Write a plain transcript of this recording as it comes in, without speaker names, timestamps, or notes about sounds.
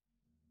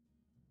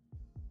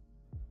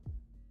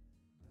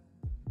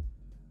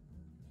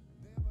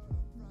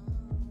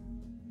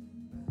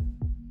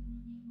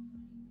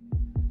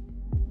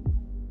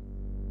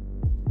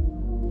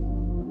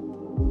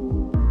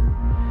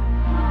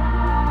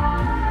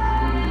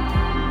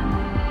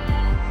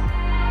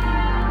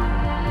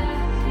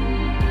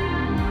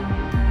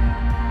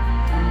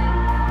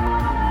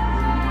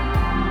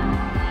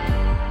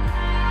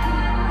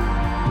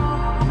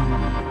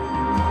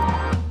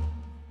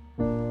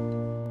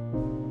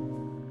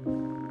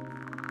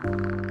Sanity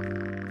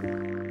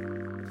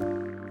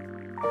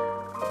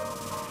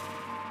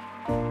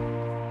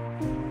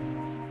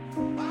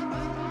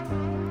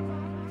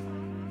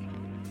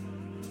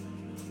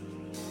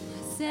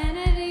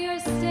or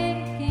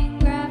staking,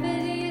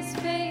 gravity is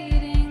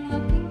fading,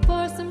 looking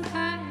for some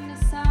kind of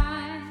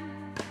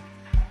sign.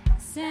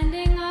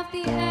 Sending off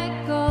the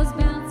echoes,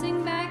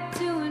 bouncing back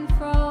to and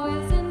fro.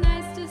 Is it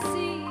nice to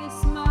see you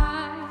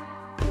smile?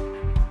 I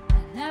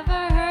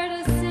never heard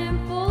a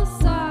simple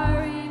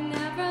sorry,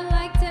 never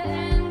liked to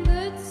end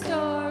good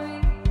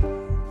story.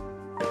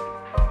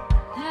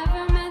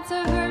 Never meant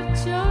to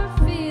hurt your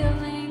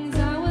feelings,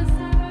 I was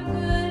never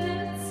good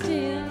at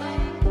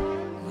stealing.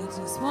 I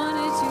just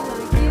wanted you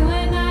like you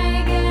and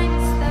I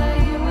against the,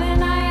 you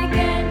and I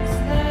against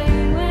the,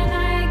 you and I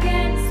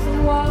against the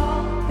wall.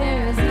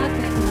 There is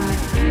nothing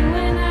like you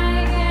and I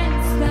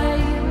against the,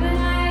 you and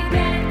I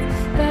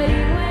against the,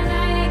 you and I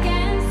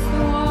against the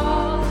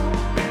wall.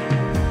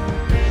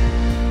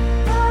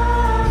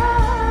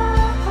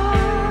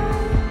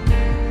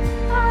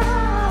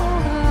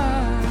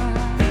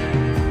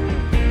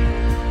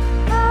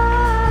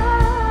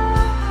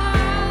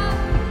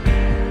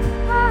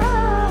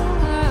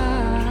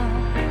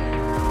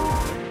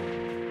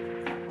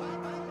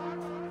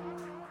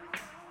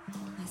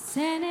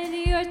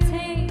 Sanity you're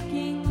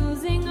taking,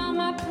 losing all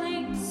my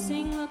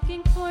placing,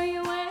 looking for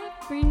you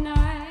every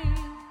night.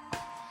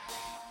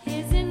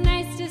 Is it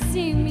nice to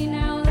see me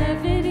now,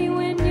 levity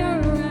when you're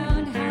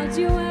around? How'd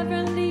you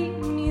ever leave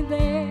me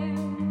there?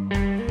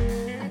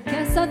 I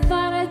guess I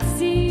thought I'd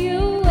see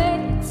you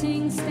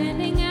waiting,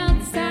 standing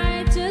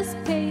outside, just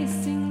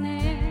pacing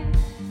there.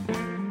 I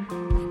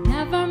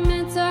never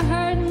meant to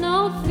hurt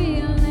no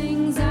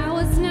feelings, I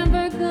was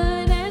never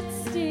good at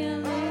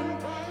stealing.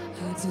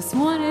 I just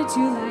wanted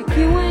you like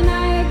you and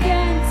I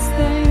against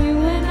the, you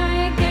and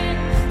I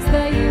against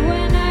the, you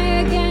and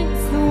I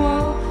against the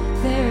wall.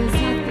 There is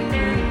nothing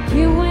like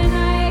you and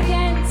I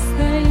against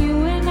the,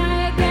 you and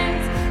I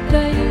against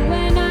the, you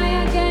and I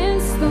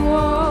against the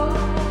wall.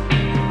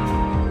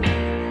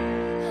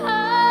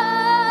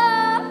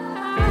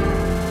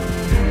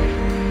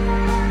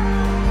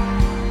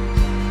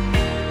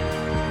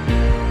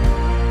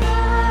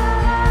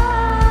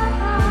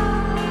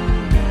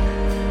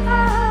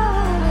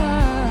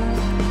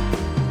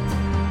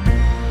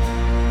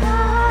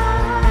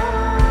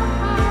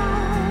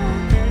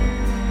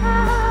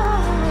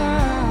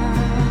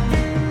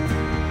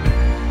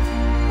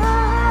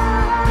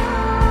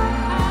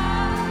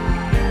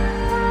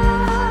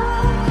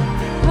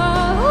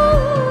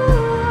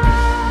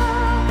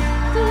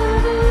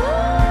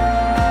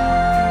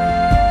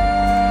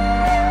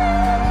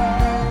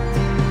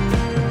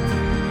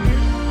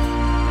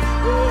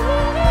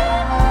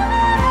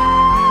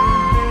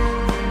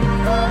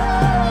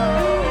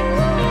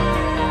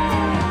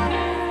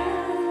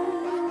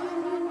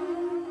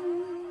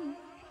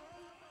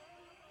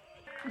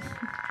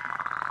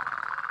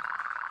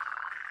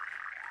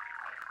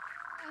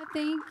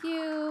 Thank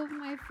you,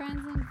 my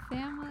friends and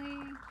family,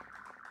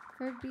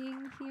 for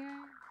being here.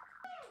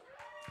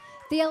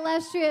 The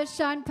illustrious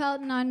Shawn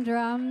Pelton on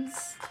drums.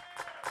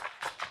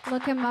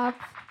 Look him up.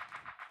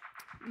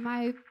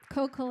 My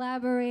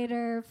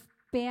co-collaborator,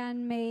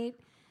 bandmate,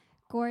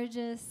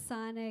 gorgeous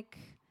sonic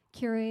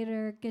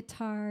curator,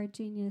 guitar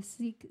genius,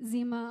 Zeke,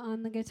 Zima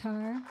on the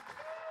guitar.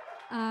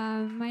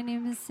 My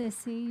name is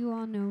Sissy. You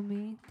all know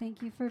me.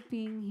 Thank you for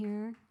being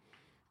here.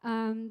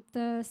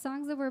 The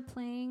songs that we're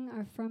playing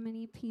are from an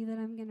EP that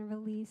I'm going to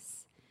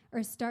release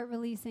or start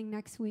releasing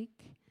next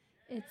week.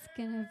 It's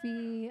going to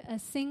be a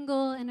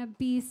single and a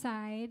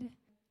B-side.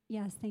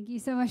 Yes, thank you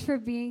so much for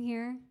being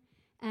here.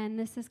 And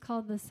this is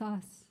called The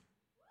Sauce.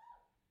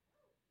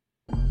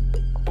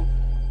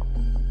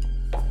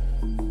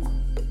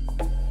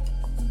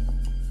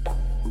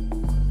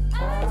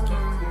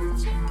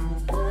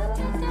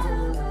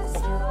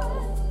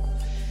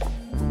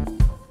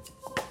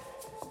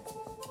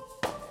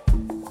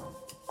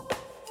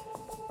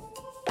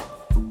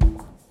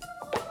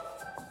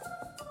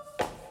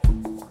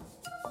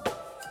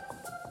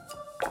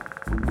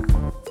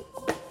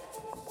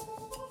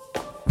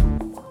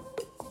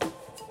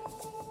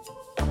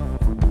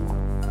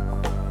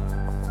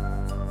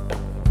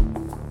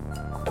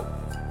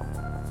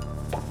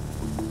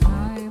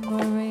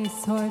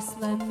 Horse,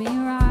 let me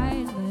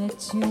ride,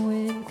 let you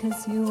in,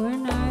 'cause you were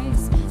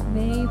nice.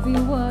 Maybe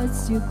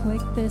was too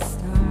quick this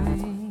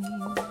time.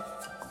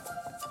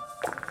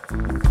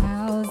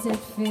 How's it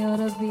feel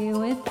to be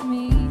with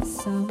me?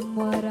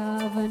 Somewhat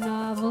of a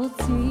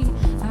novelty.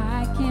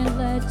 I can't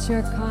let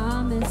your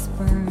comments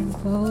burn.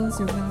 Close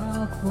your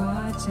mouth,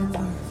 watch and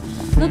learn.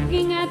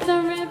 Looking at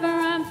the river,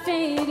 I'm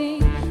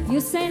fading. You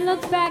say,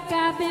 look back,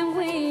 I've been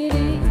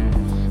waiting.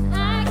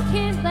 I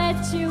can't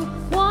let you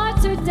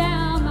water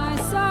down my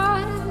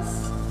sauce.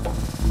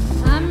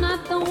 I'm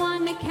not the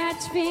one to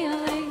catch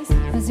feelings,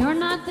 'cause you're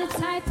not the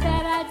type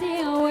that I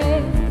deal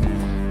with.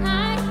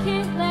 I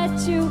can't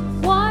let you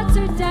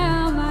water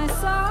down my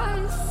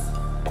sauce.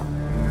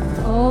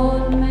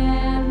 Old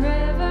man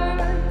river,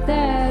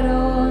 that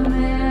old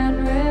man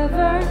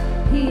river,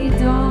 he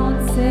don't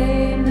say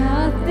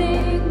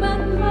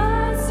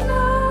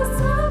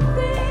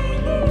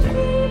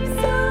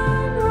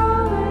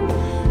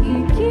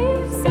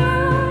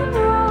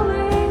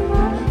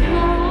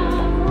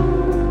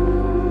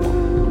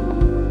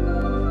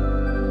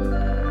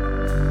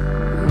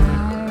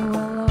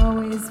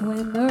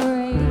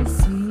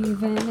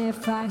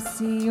I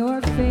see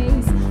your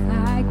face,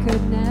 I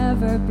could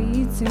never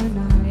be too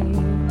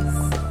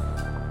nice.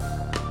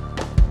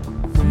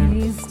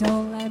 Please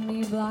don't let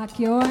me block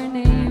your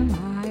name.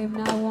 I'm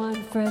not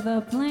one for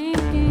the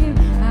blame game.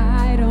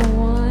 I don't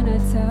wanna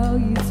tell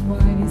you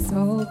twice.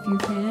 Hope you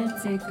can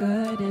take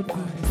good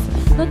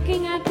advice.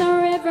 Looking at the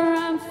river,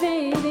 I'm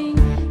fading.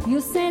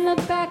 You say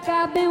look back,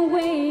 I've been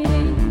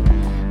waiting.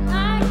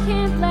 I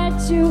can't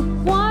let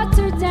you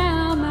water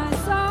down my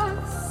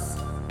sauce.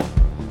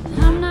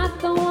 I'm not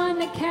the one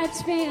to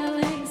catch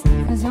feelings,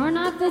 'cause you're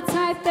not the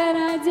type that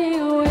I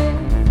deal with.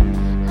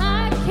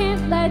 I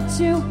can't let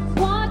you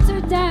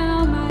water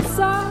down my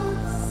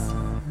sauce.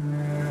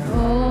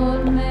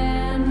 Old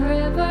man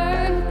river,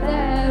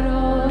 that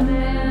old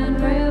man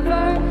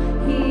river,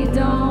 he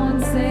don't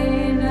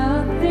say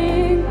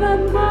nothing but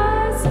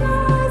must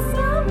know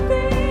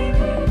something.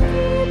 He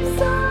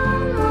keeps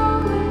on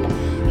rolling,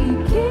 he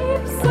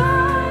keeps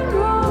on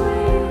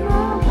rolling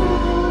on.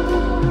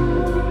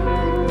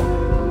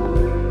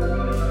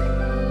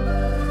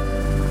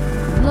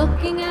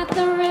 Looking at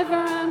the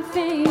river, I'm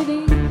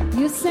fading.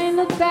 You say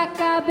look back,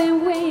 I've been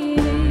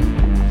waiting.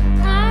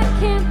 I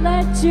can't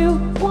let you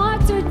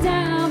water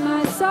down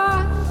my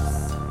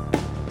sauce.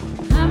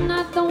 I'm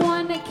not the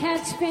one to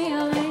catch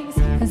feelings,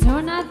 'cause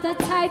you're not the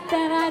type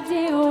that I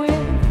deal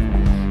with.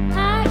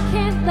 I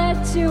can't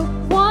let you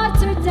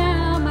water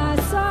down my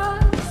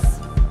sauce.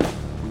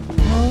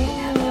 Looking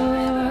at the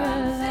river,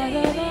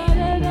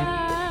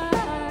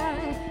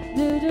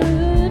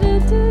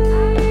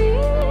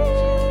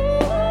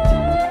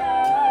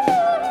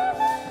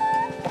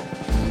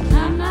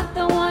 I'm not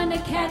the one to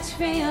catch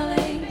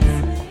feelings.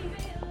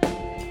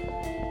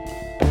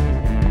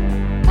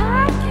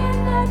 I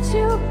can't let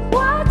you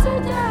water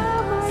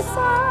down my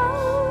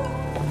soul.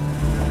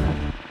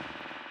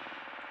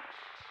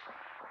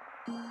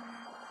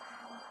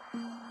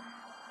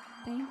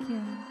 Thank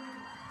you.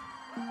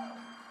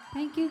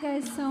 Thank you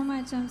guys so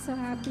much. I'm so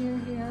happy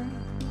you're here.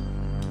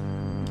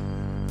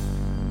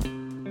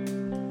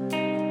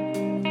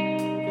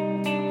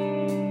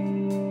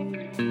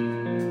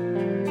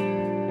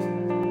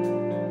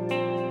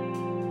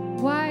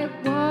 White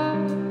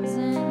walls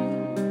and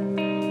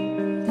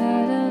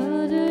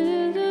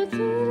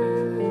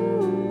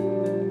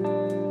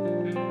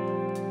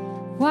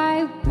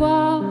white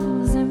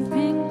walls and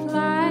pink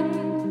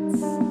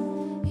lights.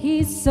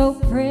 He's so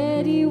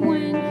pretty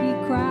when he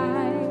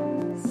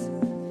cries.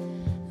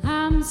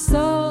 I'm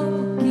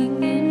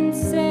soaking in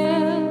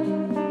silk.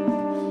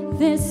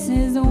 This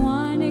is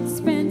one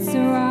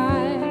expensive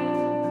ride.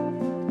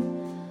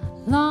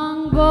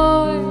 Long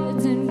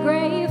boards and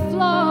gray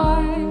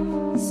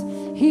floors.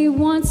 He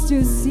wants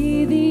to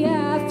see the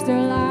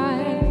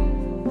afterlife.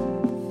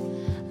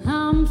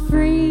 I'm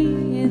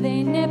free,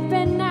 they nip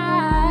at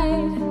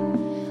night.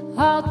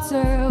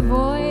 Altar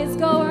boys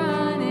go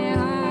run and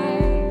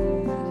hide.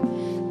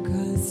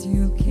 'Cause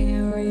you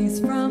can't raise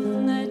from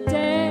the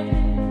dead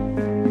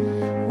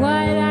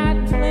what I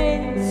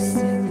placed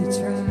in the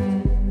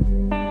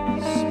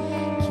trash.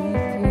 Keep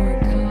your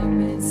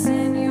comments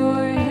in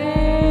your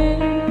head.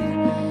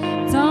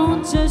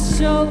 Don't just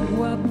show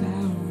up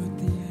out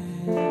the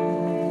edge.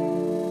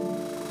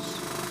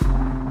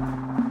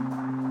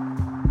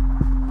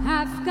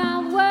 I've got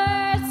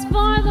words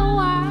for the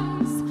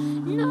wise.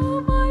 No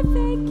more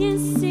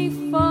vacancy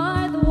for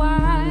the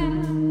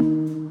wild.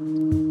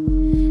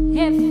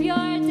 If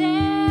you're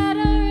dead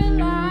or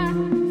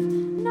alive,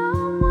 no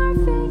more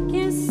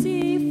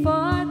vacancy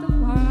for the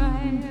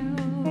wild.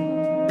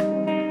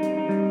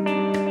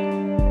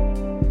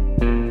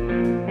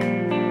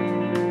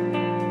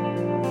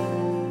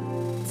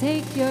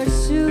 Take your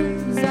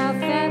shoes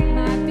off at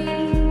my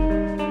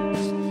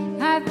beach.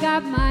 I've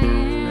got my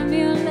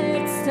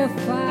amulets to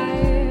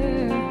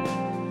fire.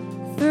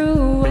 Threw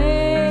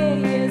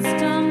away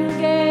wisdom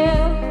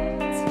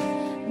guilt.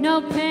 No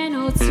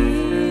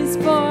penalties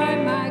for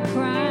my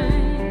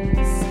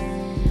crimes.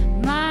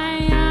 My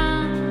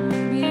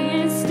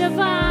ambience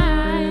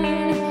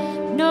divine.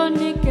 No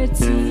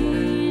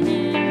nicotine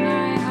in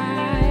my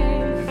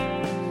hive.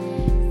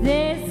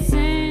 This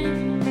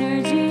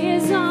energy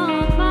is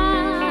all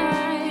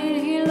mine.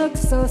 He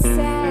looks so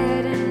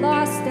sad and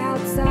lost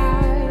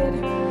outside.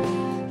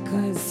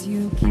 'Cause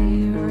you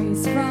can't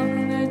raise from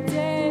the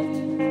dead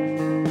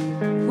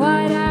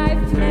what I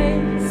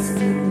placed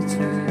in the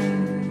trash.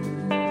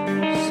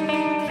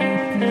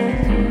 Keep your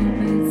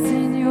comments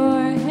in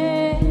your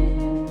head.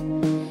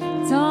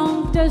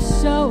 Don't just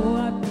show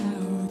up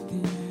out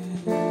the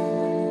edge.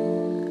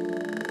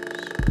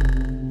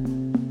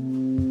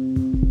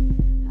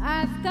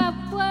 I've got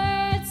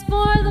words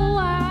for the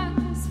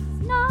wise.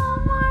 No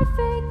more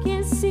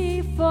vacancy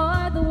for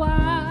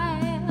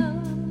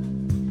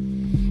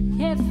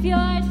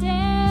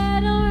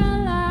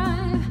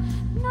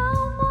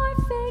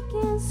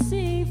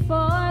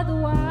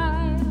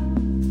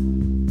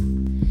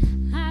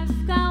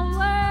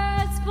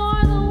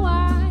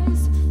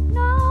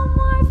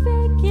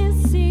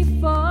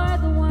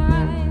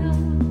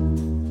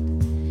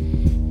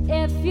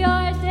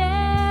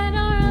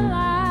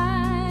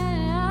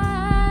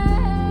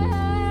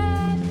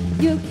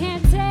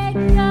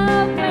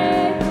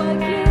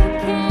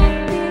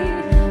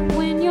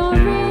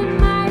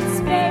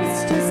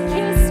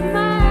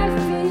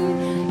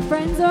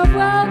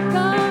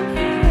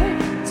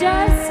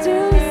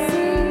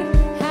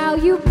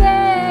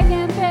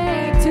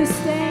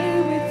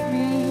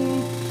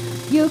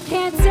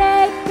can't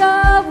take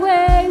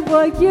away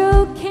what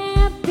you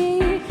can't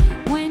be.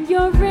 When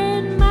you're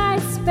in my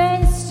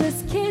space,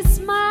 just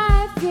kiss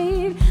my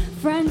feet.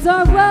 Friends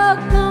are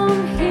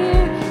welcome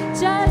here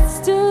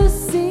just to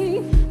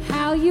see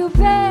how you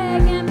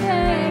beg and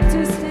beg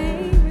to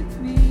stay with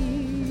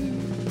me.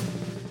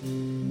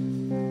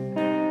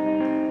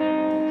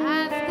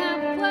 I've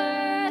got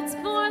words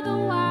for the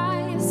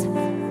wise,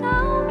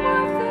 no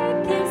more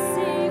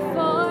vacancy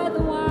for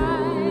the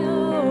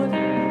wild.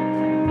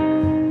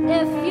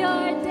 If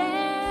you're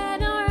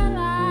dead or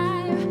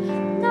alive,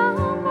 no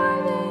more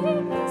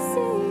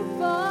vacancy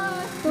for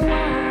the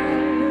wild.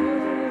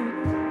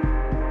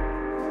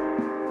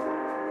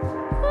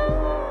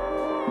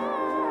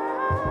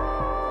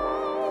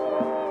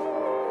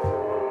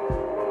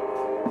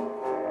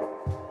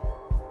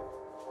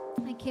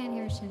 I can't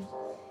hear shit.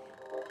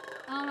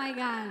 Oh my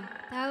God.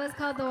 That was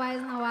called The Wise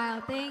and the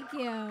Wild. Thank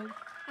you.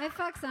 I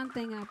fucked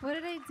something up. What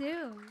did I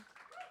do?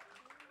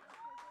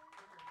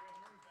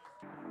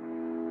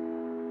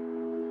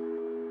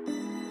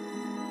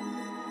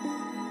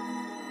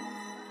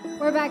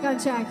 We're back on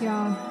track,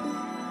 y'all.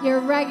 Your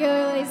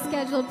regularly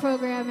scheduled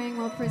programming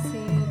will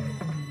proceed.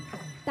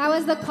 That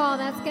was The Call.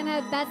 That's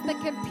the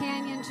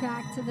companion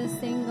track to the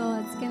single.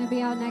 It's gonna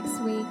be out next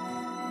week.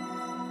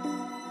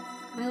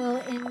 My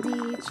little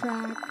indie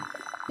track.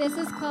 This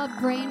is called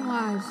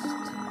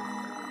Brainwashed.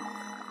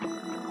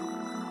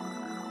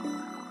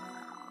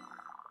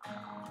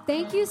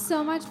 Thank you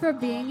so much for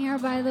being here,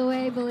 by the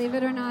way. Believe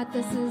it or not,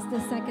 this is the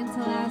second to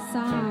last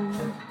song.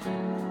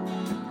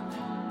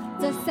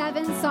 It's a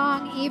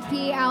 7-song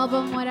EP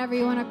album, whatever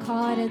you want to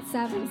call it. It's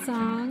 7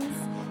 songs.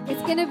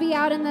 It's going to be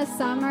out in the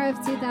summer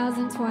of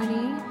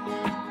 2020.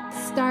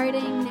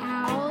 Starting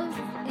now,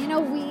 in a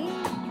week,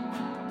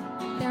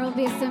 there will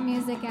be some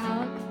music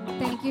out.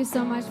 Thank you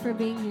so much for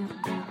being here.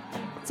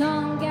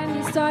 Don't get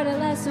me started,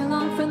 let's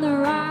along from the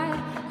ride.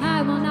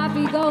 I will not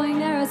be going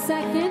there a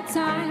second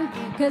time,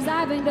 'cause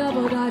I've been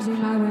double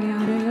dodging my way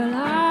out of your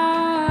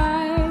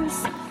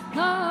lives.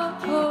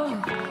 Oh,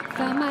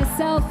 found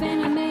myself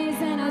in a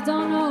maze and I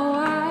don't know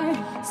why.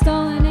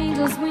 Stolen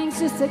angels' wings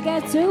just to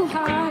get too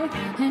high,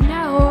 and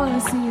now all I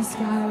see is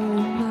sky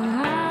in my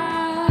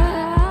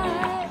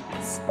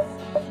eyes.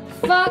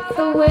 Fuck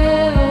the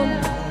will,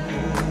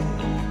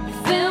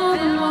 fill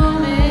the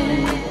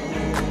moment,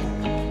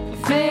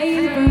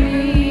 favor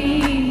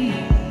me,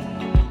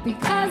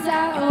 because I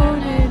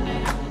own it.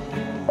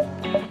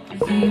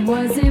 He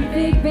wasn't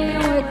big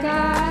band with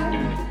God,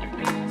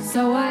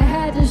 so I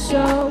had to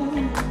show.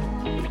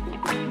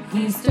 He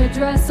used to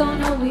dress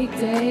on a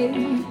weekday,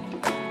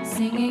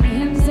 singing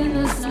hymns in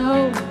the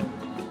snow.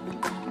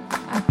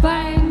 I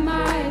bite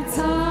my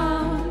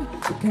tongue,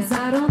 'cause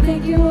I don't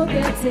think you will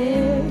get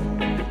it.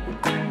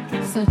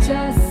 So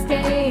just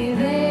stay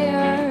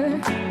there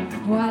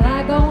while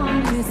I go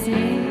on to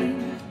sing.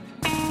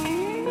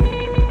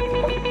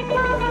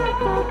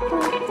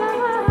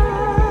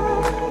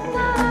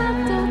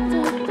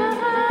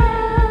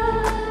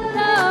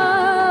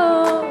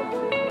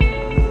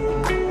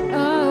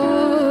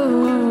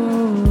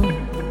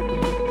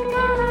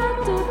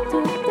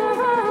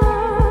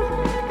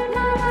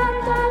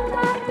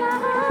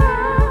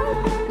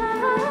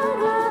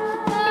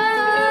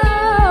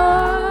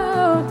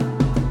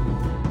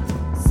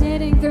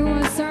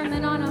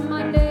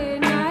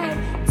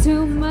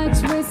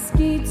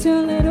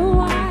 Too little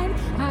wine,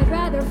 I'd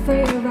rather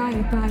free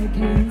ride by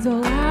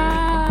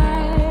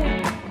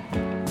candlelight.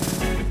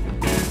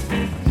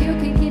 You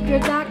can keep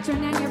your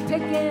doctrine and your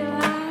picket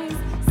lines.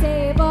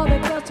 Save all the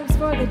guilt trips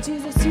for the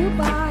Jesus you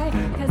buy,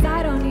 'cause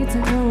I don't need to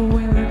know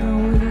where to go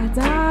when I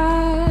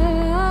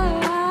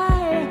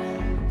die.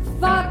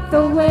 Fuck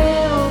the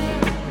will,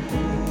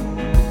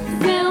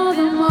 fill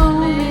the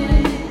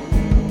moment,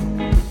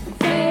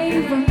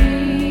 favor me,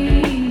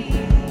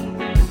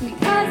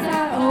 because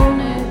I own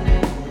it.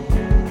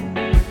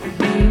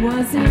 He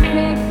wasn't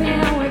big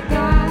fan with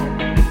God,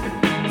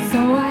 so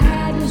I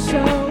had to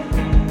show.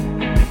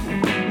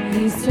 He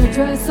used to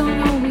dress on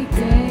a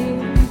weekday,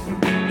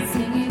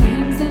 singing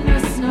hymns in the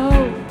snow.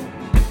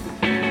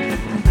 I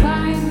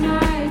bite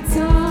my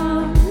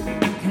tongue,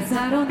 'cause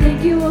I don't think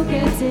you will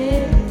get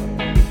it.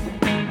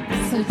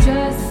 So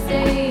just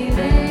stay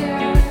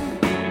there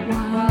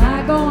while I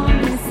go on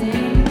to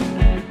sing.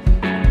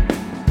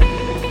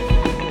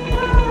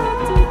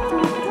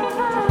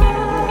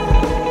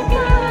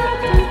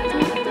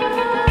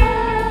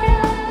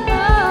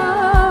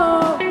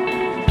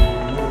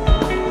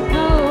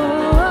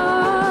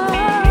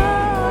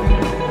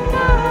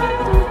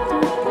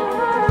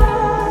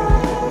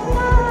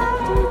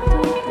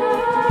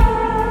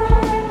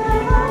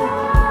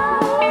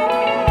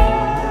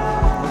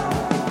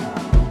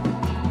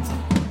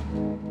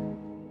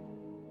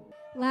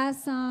 Last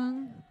song.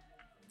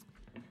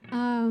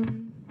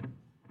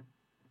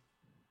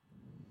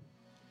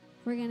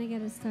 We're gonna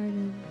get it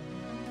started.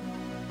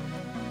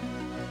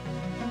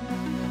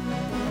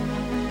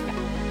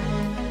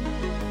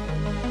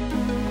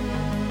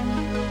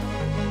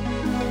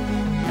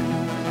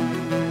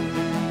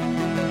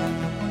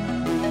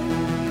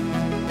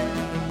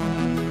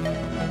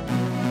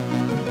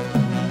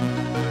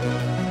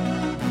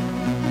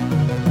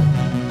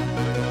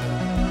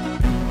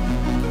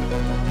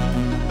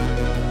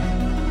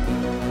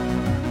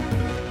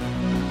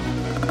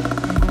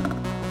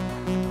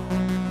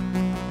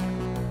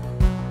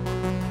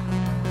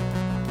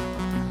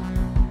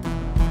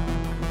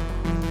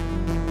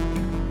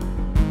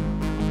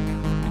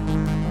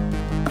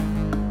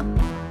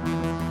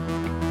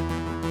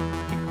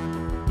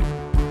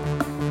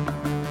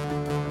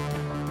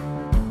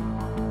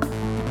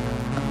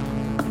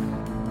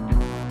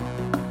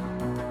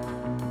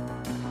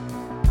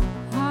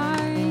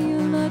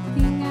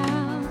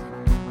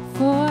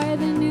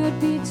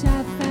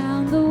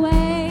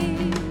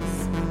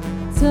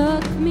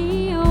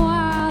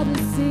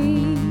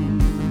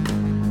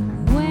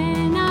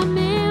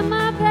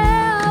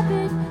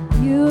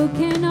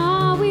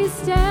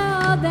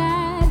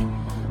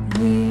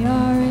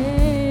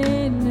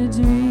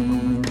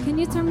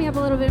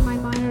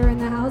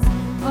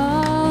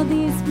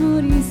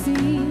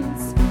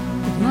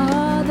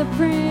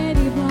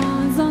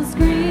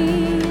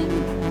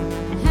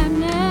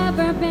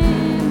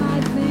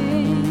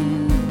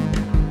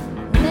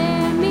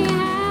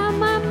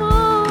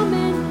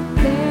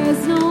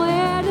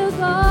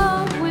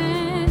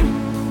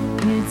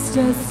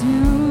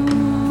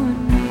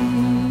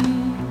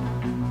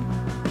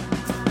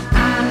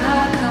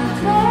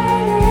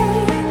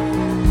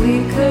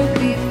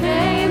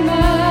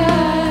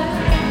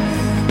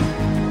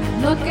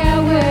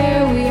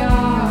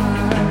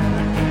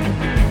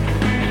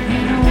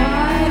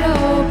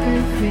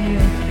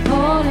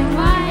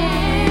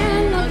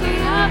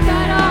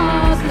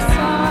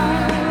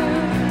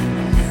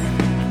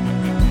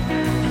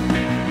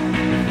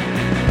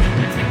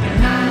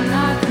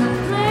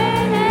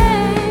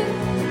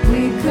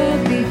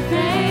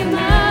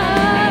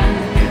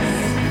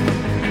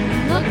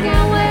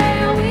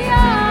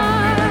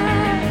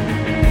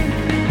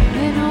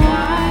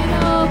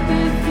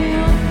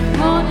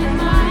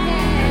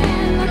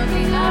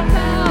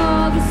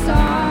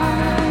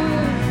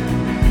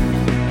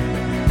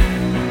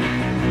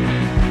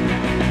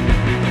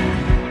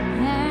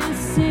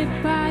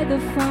 the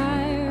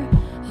fire,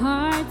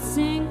 hearts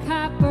in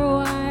copper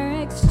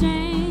wire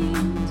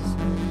exchange,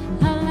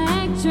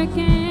 electric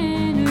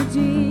energies.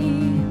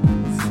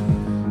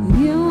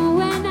 You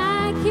and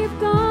I keep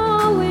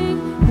going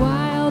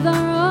while the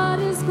road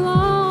is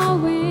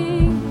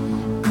glowing.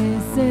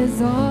 This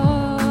is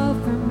all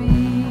for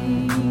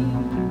me.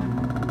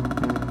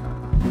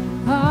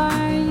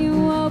 Are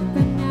you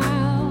open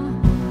now?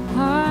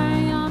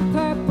 High on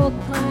purple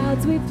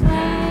clouds we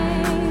play.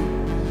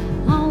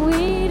 Oh,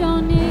 we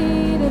don't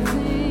need a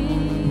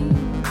thing.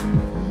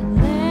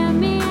 Let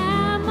me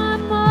have my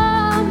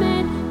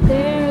moment.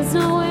 There's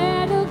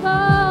nowhere to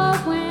go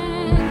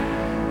when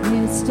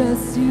it's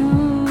just you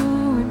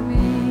and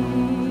me.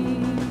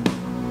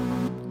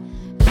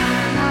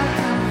 I'm not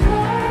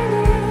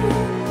complaining.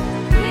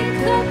 We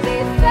could be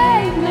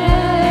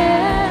famous.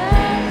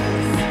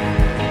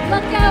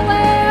 Look at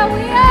where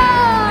we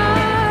are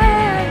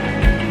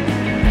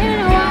in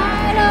a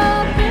wide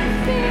open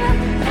field,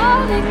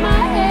 holding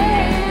my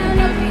hand,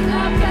 looking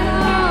up at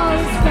all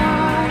the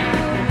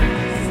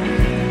stars.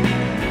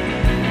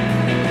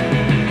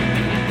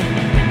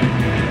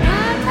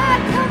 I'm not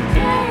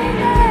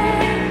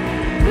complaining.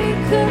 We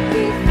could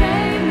be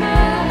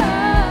famous.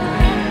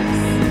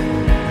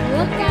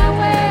 Look at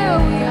where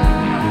we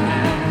are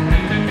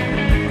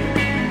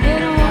in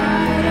a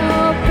wide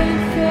open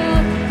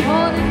field,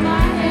 holding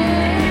my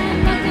hand,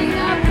 looking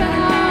up at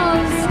all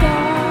the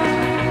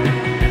stars.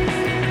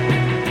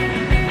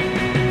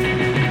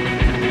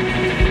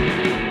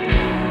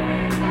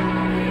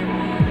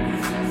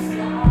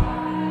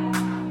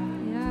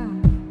 Yeah.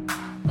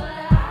 But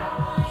I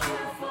want you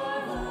for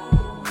who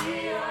we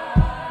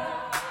are.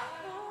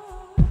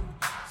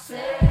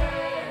 Say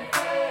hey,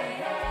 hey,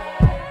 hey,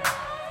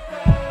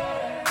 hey,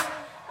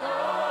 oh.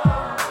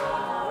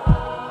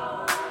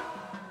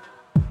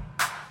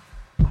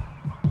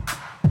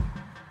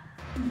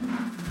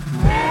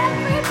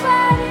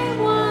 Everybody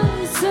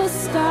wants to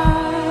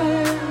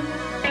start,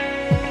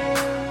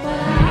 but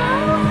I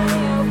want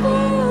you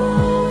for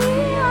who we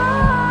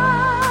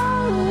are.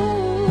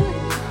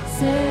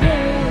 Say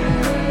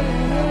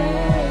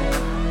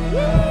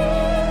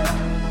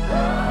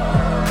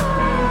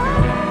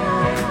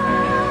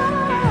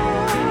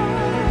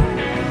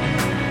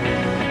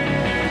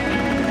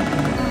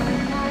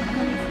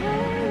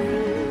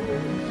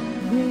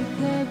we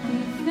could be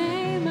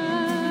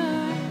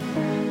famous.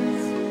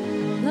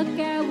 Look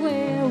at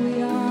where we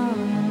are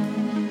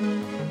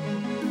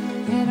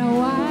in a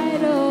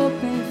wide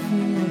open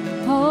field,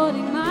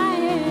 holding my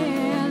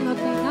hand,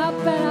 looking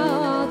up at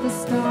all the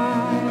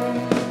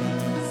stars.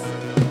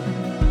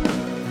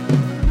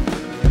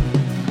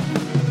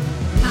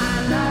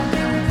 I'm not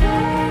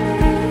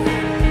complaining.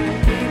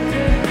 We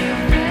could be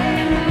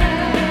famous.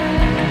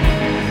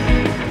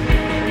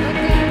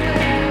 Look at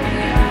where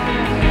we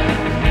are.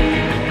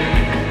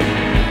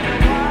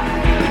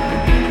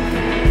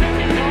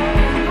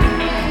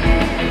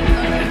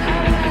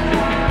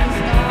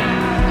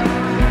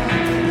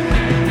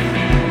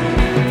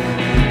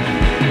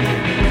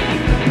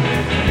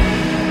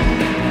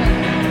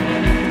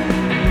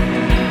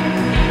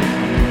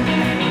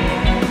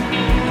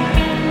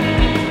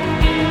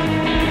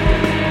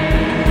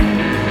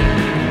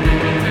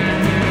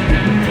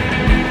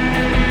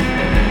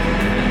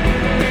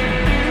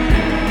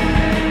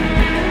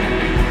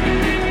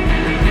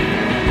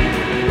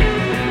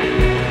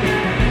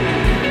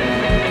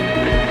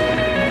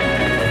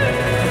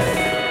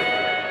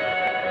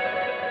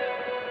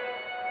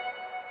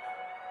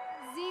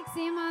 Zeke,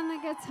 Zima on the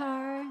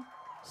guitar,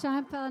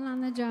 Shawn, Pelton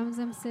on the drums.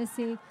 I'm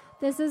Sissy.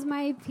 This is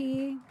my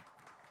EP.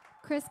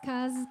 Chris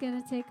Kaz is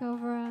going to take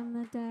over on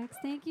the decks.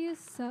 Thank you,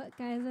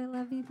 guys. I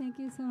love you. Thank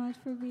you so much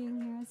for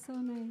being here. It's so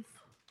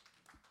nice.